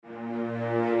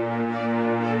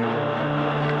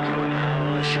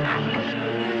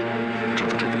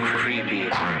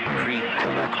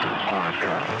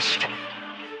Podcast.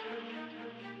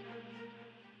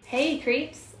 Hey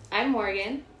creeps, I'm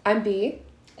Morgan. I'm B.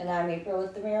 And I'm April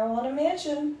with the Marijuana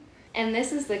Mansion. And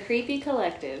this is the Creepy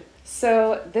Collective.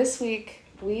 So this week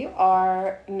we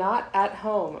are not at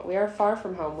home. We are far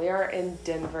from home. We are in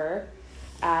Denver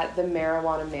at the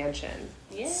Marijuana Mansion.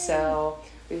 Yeah. So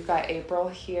we've got April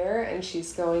here, and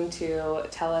she's going to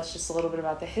tell us just a little bit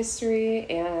about the history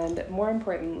and, more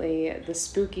importantly, the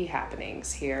spooky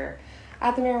happenings here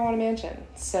at the Marijuana Mansion.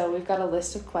 So we've got a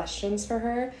list of questions for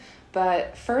her.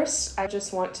 But first, I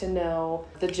just want to know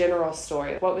the general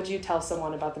story. What would you tell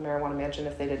someone about the Marijuana Mansion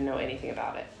if they didn't know anything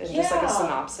about it? And just like a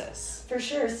synopsis. For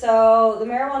sure. So the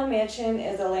Marijuana Mansion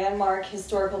is a landmark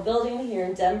historical building here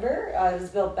in Denver. It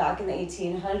was built back in the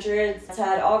 1800s. It's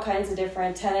had all kinds of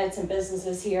different tenants and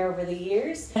businesses here over the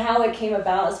years. And how it came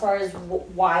about as far as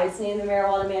why it's named the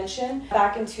Marijuana Mansion.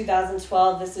 Back in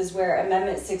 2012, this is where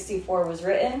Amendment 64 was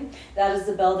written. That is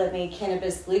the bill that made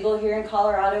cannabis legal here in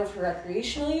Colorado for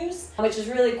recreational use. Which is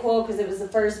really cool because it was the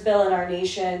first bill in our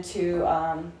nation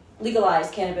to legalize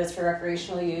cannabis for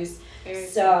recreational use.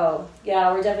 So,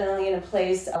 yeah, we're definitely in a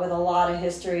place with a lot of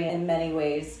history in many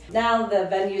ways. Now the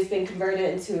venue's been converted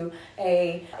into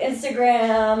a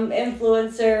Instagram,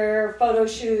 influencer, photo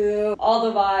shoot,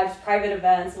 all the vibes, private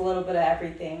events, a little bit of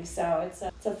everything. So it's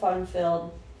a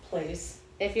fun-filled place.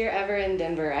 If you're ever in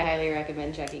Denver, I highly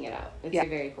recommend checking it out. It's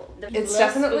very cool. It's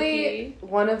definitely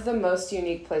one of the most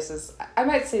unique places. I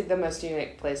might say the most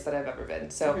unique place that I've ever been.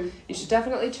 So you should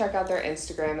definitely check out their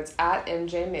Instagram. It's at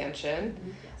mjmansion.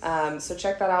 Yes. So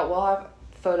check that out. We'll have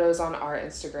photos on our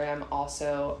Instagram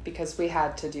also because we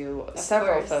had to do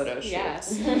several photo shoots.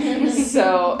 Yes.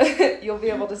 So you'll be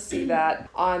able to see that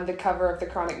on the cover of the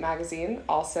Chronic magazine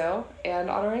also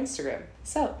and on our Instagram.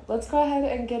 So let's go ahead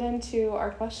and get into our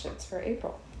questions for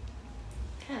April.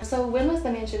 Yeah. So when was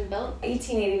the mansion built?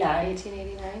 1889.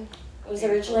 1889? It was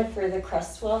originally for the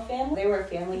Crestwell family. They were a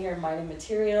family here mining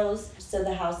materials. So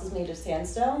the house is made of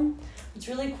sandstone. What's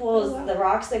really cool is the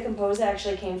rocks that compose it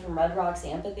actually came from Red Rocks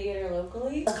Amphitheater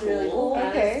locally. That's really cool.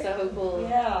 That's so cool.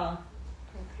 Yeah.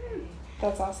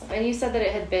 That's awesome. And you said that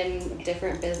it had been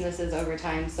different businesses over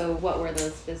time. So what were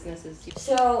those businesses?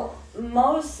 So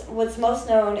what's most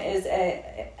known is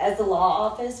as the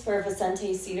law office for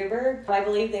Vicente Cedarberg. I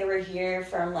believe they were here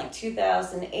from like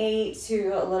 2008 to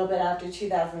a little bit after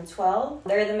 2012.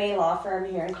 They're the main law firm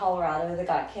here in Colorado that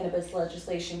got cannabis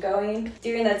legislation going.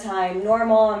 During that time,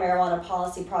 NORML and Marijuana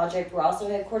Policy Project were also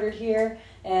headquartered here.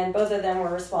 And both of them were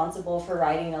responsible for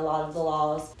writing a lot of the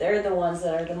laws. They're the ones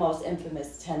that are the most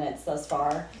infamous tenants thus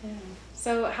far. Yeah.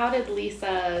 So how did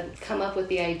Lisa come up with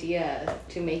the idea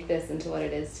to make this into what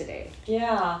it is today?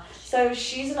 Yeah, so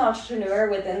she's an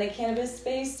entrepreneur within the cannabis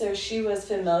space, so she was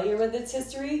familiar with its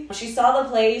history. She saw the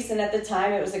place, and at the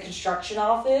time it was a construction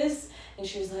office. And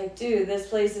she was like, dude, this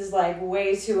place is like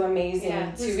way too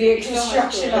amazing to be a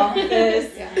construction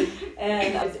office.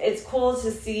 And it's cool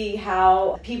to see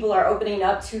how people are opening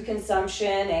up to consumption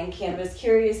and cannabis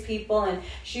curious people. And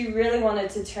she really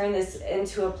wanted to turn this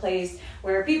into a place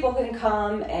where people can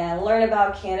come and learn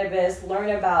about cannabis, learn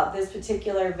about this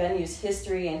particular venue's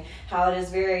history and how it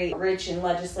is very rich in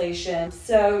legislation.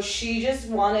 So she just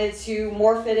wanted to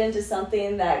morph it into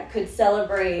something that could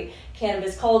celebrate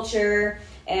cannabis culture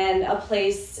and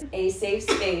a safe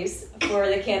space for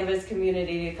the cannabis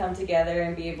community to come together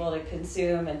and be able to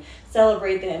consume and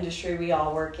celebrate the industry we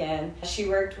all work in. She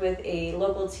worked with a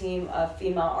local team of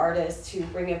female artists to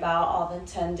bring about all the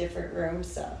 10 different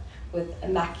rooms with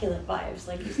immaculate vibes,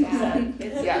 like you said.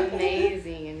 It's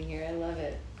amazing in here. I love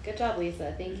it. Good job,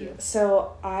 Lisa. Thank you.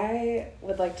 So I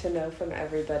would like to know from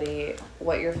everybody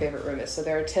what your favorite room is. So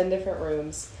there are 10 different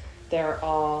rooms. They're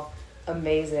all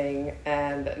amazing,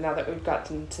 and now that we've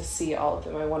gotten to see all of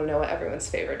them, I want to know what everyone's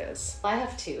favorite is. I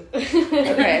have two.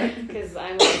 Okay. Because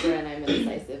I'm Libra and I'm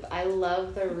indecisive. I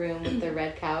love the room with the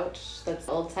red couch that's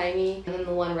old-timey, and then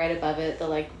the one right above it, the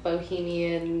like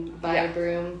bohemian vibe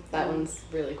room. That one's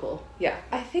really cool. Yeah.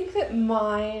 I think that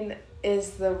mine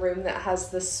is the room that has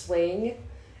the swing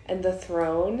and the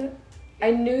throne. I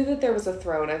knew that there was a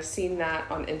throne. I've seen that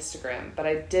on Instagram, but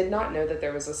I did not know that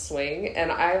there was a swing,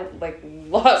 and I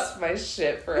lost my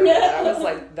shit for a minute. I was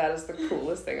like, that is the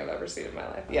coolest thing I've ever seen in my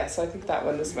life. Yeah, so I think that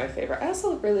one is my favorite. I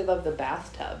also really love the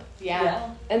bathtub.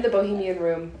 Yeah. And the bohemian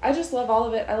room. I just love all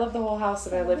of it. I love the whole house,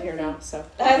 and I live here now, so.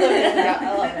 I live in that.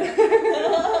 I love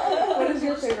it. What is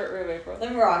your favorite room, April? The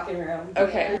Moroccan room.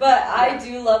 Okay. But I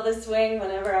do love the swing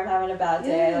whenever I'm having a bad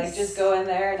day. Yes. I just go in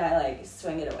there and I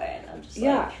swing it away, and I'm just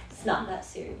It's not that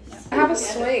serious. Have a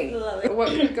swing. What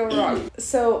could go wrong?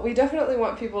 So we definitely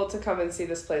want people to come and see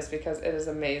this place because it is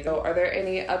amazing. So are there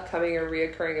any upcoming or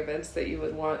reoccurring events that you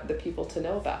would want the people to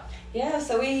know about? Yeah,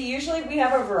 so we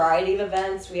have a variety of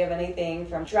events. We have anything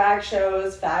from drag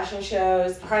shows, fashion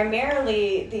shows.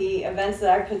 Primarily, the events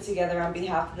that I put together on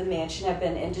behalf of the mansion have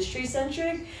been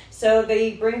industry-centric. So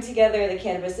they bring together the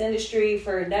cannabis industry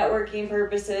for networking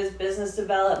purposes, business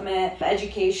development,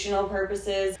 educational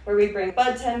purposes, where we bring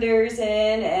bud tenders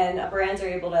in and brands are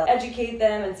able to educate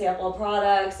them and sample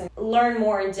products and learn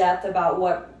more in depth about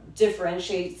what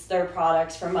differentiates their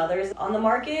products from others on the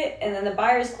market. And then the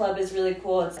Buyers Club is really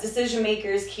cool. It's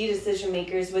key decision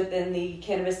makers within the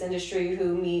cannabis industry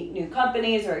who meet new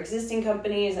companies or existing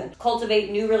companies and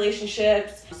cultivate new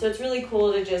relationships. So it's really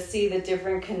cool to just see the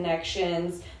different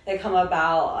connections that come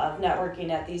about of networking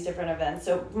at these different events.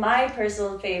 So my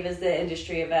personal fave is the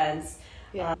industry events.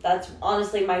 Yeah. That's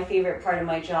honestly my favorite part of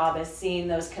my job, is seeing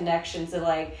those connections of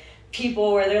like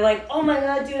people where they're like, oh my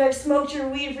god, dude, I've smoked your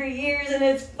weed for years and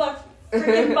it's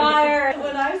freaking fire.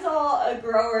 When I saw a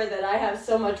grower that I have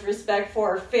so much respect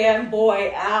for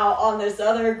fanboy out on this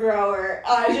other grower,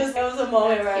 it was a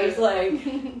moment where I was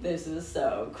like, this is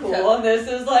so cool. And this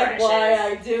is like why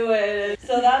I do it.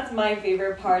 So that's my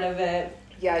favorite part of it.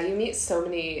 Yeah, you meet so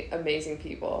many amazing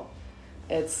people.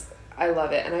 I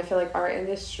love it. And I feel like our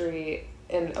industry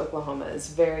in Oklahoma is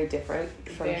very different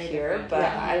from here, but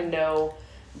I know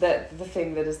that the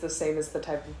thing that is the same is the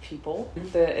type of people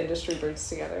the industry brings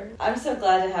together. I'm so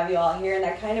glad to have you all here, and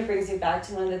that kind of brings me back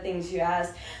to one of the things you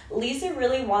asked. Lisa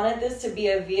really wanted this to be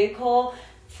a vehicle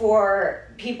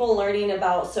for people learning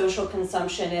about social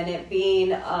consumption and it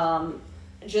being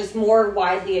just more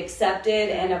widely accepted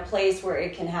and a place where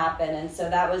it can happen. And so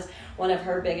that was one of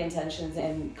her big intentions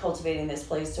in cultivating this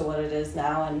place to what it is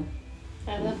now. And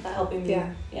I love that. Helping me,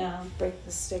 break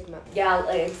the stigma. Yeah,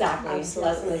 exactly.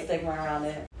 Absolutely. Lessen the stigma around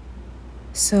it.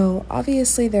 So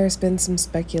obviously there's been some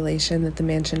speculation that the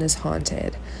mansion is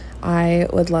haunted. I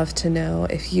would love to know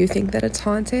if you think that it's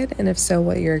haunted, and if so,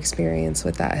 what your experience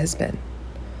with that has been.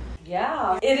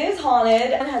 Yeah, it is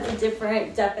haunted and has a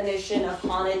different definition of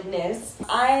hauntedness.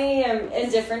 I am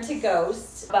indifferent to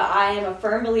ghosts, but I am a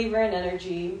firm believer in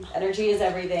energy. Energy is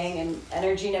everything, and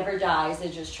energy never dies,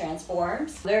 it just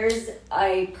transforms. There's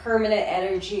a permanent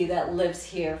energy that lives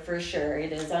here for sure.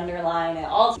 It is underlying it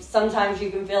all. Sometimes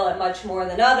you can feel it much more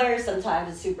than others.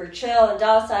 Sometimes it's super chill and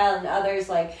docile, and others,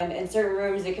 like in certain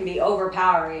rooms, it can be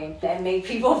overpowering and make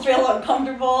people feel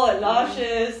uncomfortable and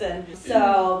nauseous. And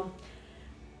so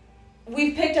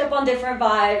we've picked up on different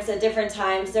vibes at different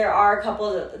times. There are a couple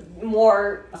of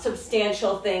more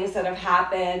substantial things that have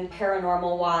happened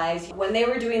paranormal-wise. When they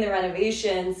were doing the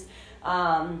renovations,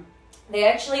 they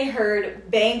actually heard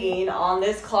banging on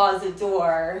this closet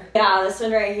door. Yeah, this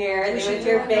one right here. They would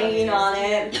hear banging on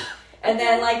it. And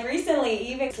then, like, recently,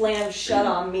 even slammed shut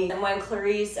on me. And when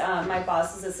Clarice, my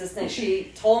boss's assistant,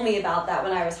 she told me about that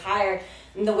when I was hired,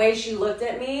 and the way she looked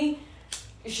at me,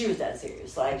 she was dead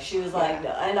serious. Like, she was like,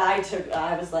 no. And I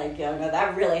was like, yo, no,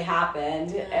 that really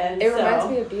happened. And it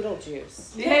reminds me of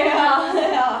Beetlejuice.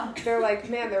 Yeah. They're like,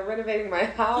 man, they're renovating my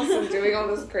house and doing all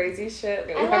this crazy shit.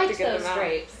 We have to get them out.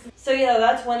 Drapes. So, yeah,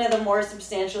 that's one of the more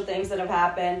substantial things that have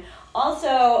happened.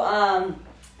 Also,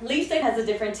 Lisa has a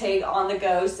different take on the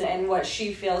ghosts and what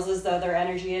she feels as though their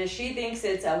energy is. She thinks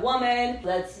it's a woman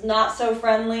that's not so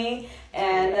friendly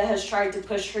and that has tried to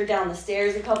push her down the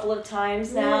stairs a couple of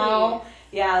times now. Really?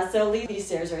 Yeah, so these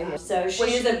stairs right here. So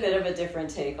she has a bit of a different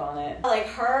take on it. Like,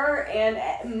 her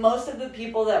and most of the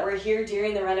people that were here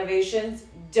during the renovations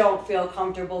don't feel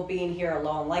comfortable being here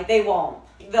alone. Like, they won't.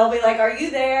 They'll be like, are you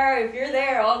there? If you're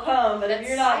there, I'll come. But if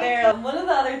you're not there... One of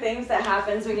the other things that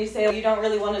happens when you say you don't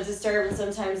really want to disturb, and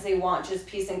sometimes they want just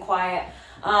peace and quiet,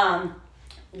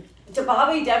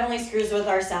 Bobby definitely screws with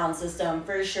our sound system,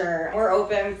 for sure. We're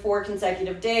open 4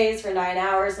 consecutive days for 9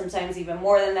 hours, sometimes even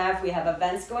more than that if we have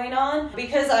events going on.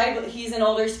 Because he's an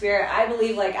older spirit, I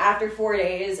believe, like, after 4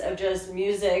 days of just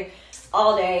music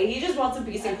all day, he just wants some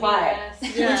peace and quiet.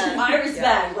 Yeah. I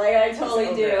respect, like, I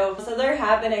totally do. So there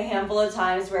have been a handful of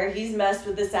times where he's messed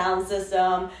with the sound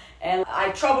system, and I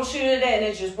troubleshooted it and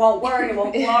it just won't work, it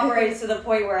won't cooperate, to the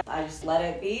point where I just let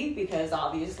it be, because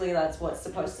obviously that's what's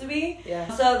supposed to be. Yeah.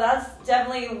 So that's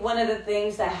definitely one of the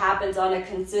things that happens on a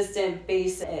consistent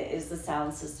basis, is the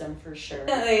sound system, for sure.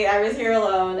 I was here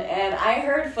alone and I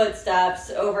heard footsteps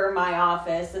over my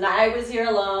office, and I was here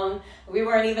alone, we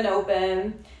weren't even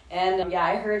open, and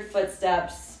I heard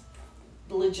footsteps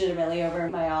legitimately over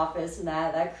my office, and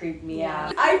that creeped me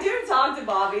out. I do talk to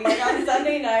Bobby. Like on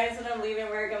Sunday nights when I'm leaving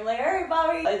work, I'm like, all right,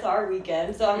 Bobby, it's our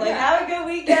weekend. So I'm like, have a good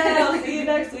weekend. I'll see you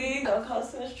next week. Don't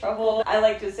cause so much trouble. I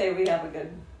like to say we have a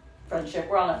good friendship.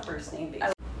 We're on a first name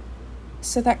basis.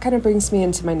 So that kind of brings me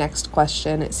into my next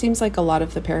question. It seems like a lot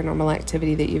of the paranormal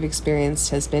activity that you've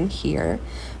experienced has been here,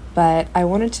 but I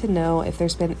wanted to know if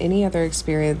there's been any other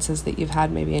experiences that you've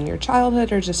had maybe in your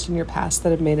childhood or just in your past that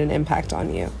have made an impact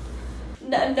on you.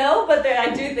 No, but then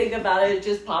I do think about it. It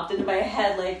just popped into my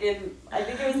head. Like I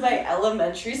think it was my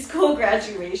elementary school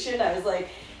graduation. I was like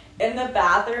in the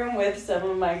bathroom with some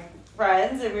of my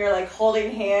friends, and we were like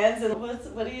holding hands, and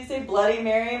what do you say, Bloody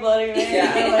Mary.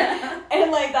 Yeah.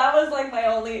 and that was like my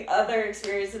only other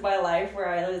experience in my life where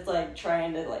I was like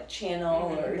trying to like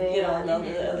channel or get on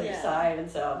the other side,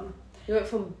 and so you went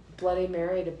from Bloody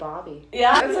Mary to Bobby.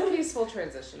 Yeah, that's a peaceful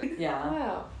transition. Yeah.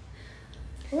 Wow.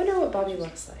 I wonder what Bobby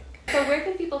looks like. So where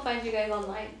can people find you guys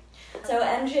online? So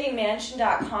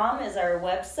mjmansion.com is our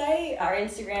website. Our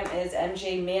Instagram is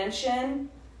mjmansion.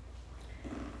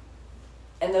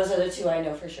 And those are the two I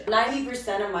know for sure.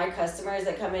 90% of my customers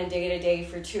that come in day to day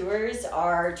for tours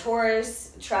are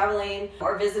tourists traveling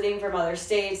or visiting from other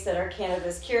states that are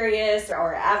cannabis curious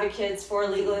or advocates for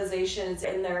legalizations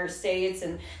in their states.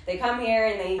 And they come here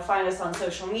and they find us on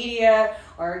social media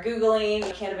or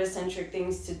Googling cannabis-centric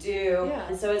things to do. Yeah.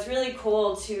 And so it's really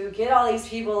cool to get all these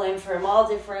people in from all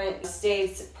different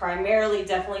states, primarily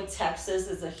definitely Texas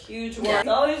is a huge one. It's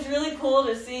always really cool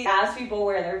to ask people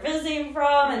where they're visiting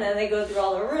from, and then they go through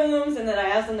all the rooms, and then I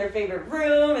ask them their favorite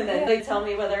room, and then they tell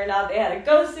me whether or not they had a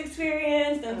ghost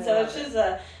experience. And so it's just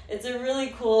it's a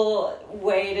really cool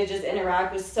way to just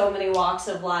interact with so many walks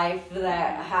of life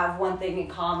that have one thing in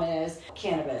common is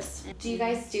cannabis. Do you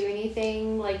guys do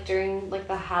anything like during like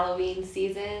the Halloween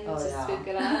season to spook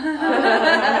it up? Oh my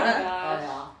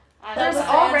gosh. There's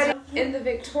already in the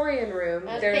Victorian room,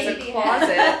 there's a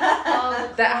closet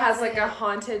that has like a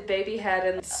haunted baby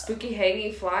head and spooky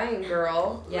hangy flying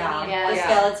girl. The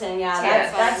skeleton.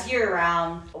 That's year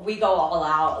round. We go all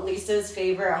out. Lisa's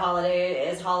favorite holiday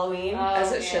is Halloween,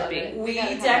 as it should be. We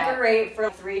decorate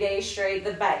for 3 days straight.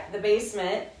 The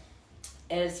basement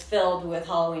is filled with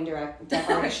Halloween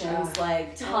decorations,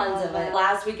 like tons of it.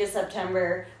 Last week of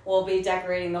September, we'll be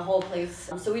decorating the whole place.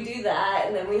 So we do that,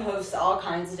 and then we host all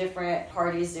kinds of different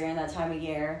parties during that time of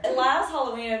year. And last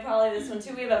Halloween, and probably this one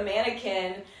too, we have a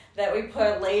mannequin that we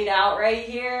put laid out right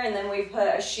here, and then we put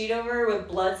a sheet over with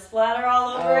blood splatter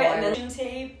all over it, and then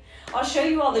tape. I'll show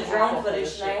you all the drone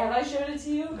footage tonight. Have I showed it to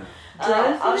you?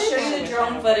 I'll show you the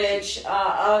drone footage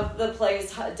of the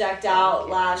place decked out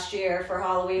last year for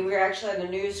Halloween. We were actually on the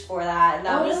news for that, and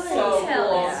that was so cool.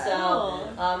 Yeah.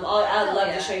 So I'd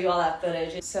love to show you all that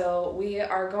footage. So we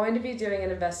are going to be doing an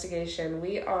investigation.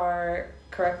 We are,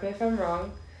 correct me if I'm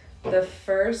wrong, the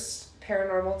first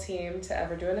paranormal team to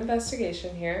ever do an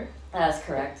investigation here. That's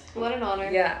correct. What an honor.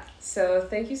 Yeah. So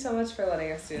thank you so much for letting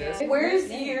us do this. Where's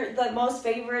the most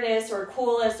favoriteest or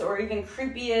coolest or even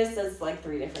creepiest? That's like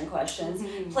 3 different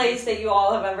questions. Place that you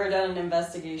all have ever done an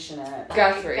investigation at?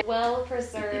 Guthrie.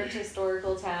 Well-preserved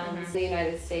historical towns in the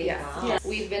United States. Yeah.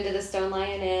 We've been to the Stone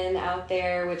Lion Inn out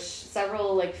there, which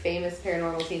several like famous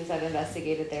paranormal teams have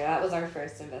investigated there. That was our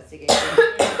first investigation.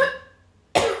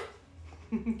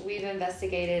 We've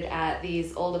investigated at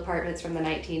these old apartments from the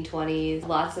 1920s.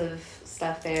 Lots of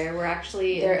stuff there. We're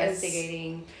actually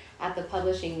investigating at the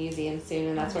Publishing Museum soon,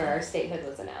 and that's where our statehood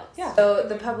was announced. Yeah. So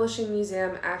the Publishing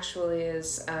Museum actually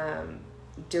is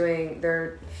doing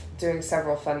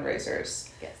several fundraisers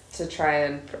to try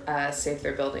and save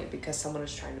their building because someone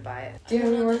is trying to buy it. Do you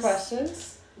have any more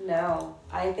questions? No.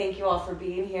 I thank you all for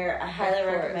being here. I highly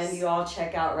recommend you all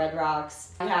check out Red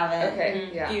Rocks. I haven't. Okay.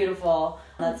 Yeah. Beautiful.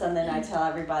 That's something I tell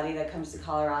everybody that comes to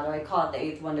Colorado. I call it the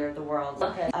 8th wonder of the world.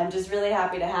 Okay. I'm just really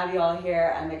happy to have you all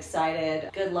here. I'm excited.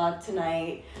 Good luck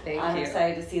tonight. I'm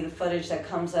excited to see the footage that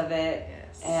comes of it.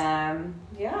 Yes. And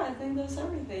I think that's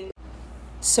everything.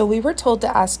 So we were told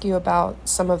to ask you about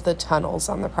some of the tunnels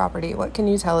on the property. What can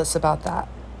you tell us about that?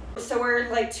 So we're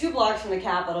like 2 blocks from the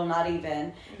Capitol, not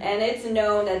even. And it's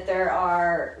known that there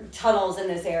are tunnels in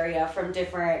this area from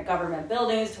different government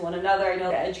buildings to one another. I know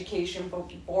the Education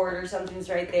Board or something's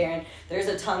right there. And there's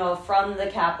a tunnel from the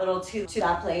Capitol to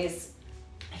that place.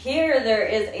 Here there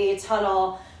is a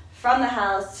tunnel from the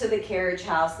house to the carriage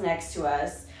house next to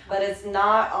us. But it's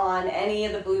not on any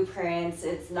of the blueprints.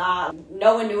 No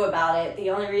one knew about it. The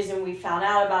only reason we found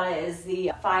out about it is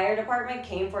the fire department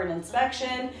came for an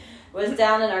inspection. was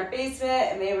down in our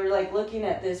basement, and they were like looking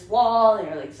at this wall, and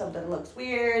they were like, something looks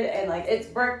weird, and like it's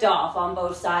bricked off on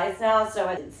both sides now, so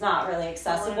it's not really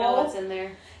accessible. I wanna know what's in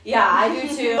there. Yeah, I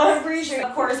do too. I'm pretty sure,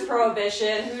 of course,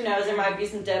 Prohibition. Who knows? There might be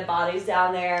some dead bodies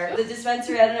down there. The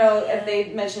dispensary, I don't know if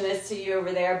they mentioned this to you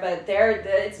over there, but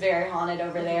it's very haunted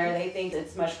over there. They think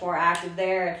it's much more active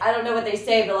there. I don't know what they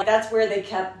say, but like that's where they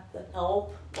kept the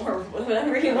help or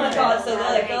whatever you want to call it. So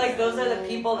I feel like those are the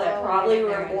people that probably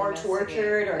were more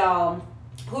tortured or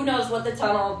who knows what the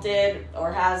tunnel did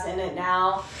or has in it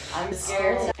now. I'm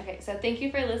scared. Okay, so thank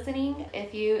you for listening.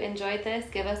 If you enjoyed this,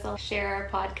 give us a share our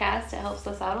podcast. It helps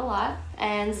us out a lot.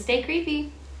 And stay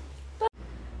creepy.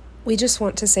 We just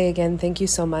want to say again, thank you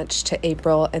so much to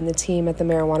April and the team at the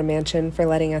Marijuana Mansion for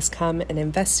letting us come and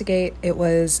investigate. It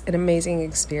was an amazing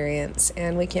experience,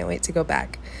 and we can't wait to go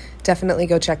back. Definitely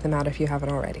go check them out if you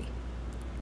haven't already.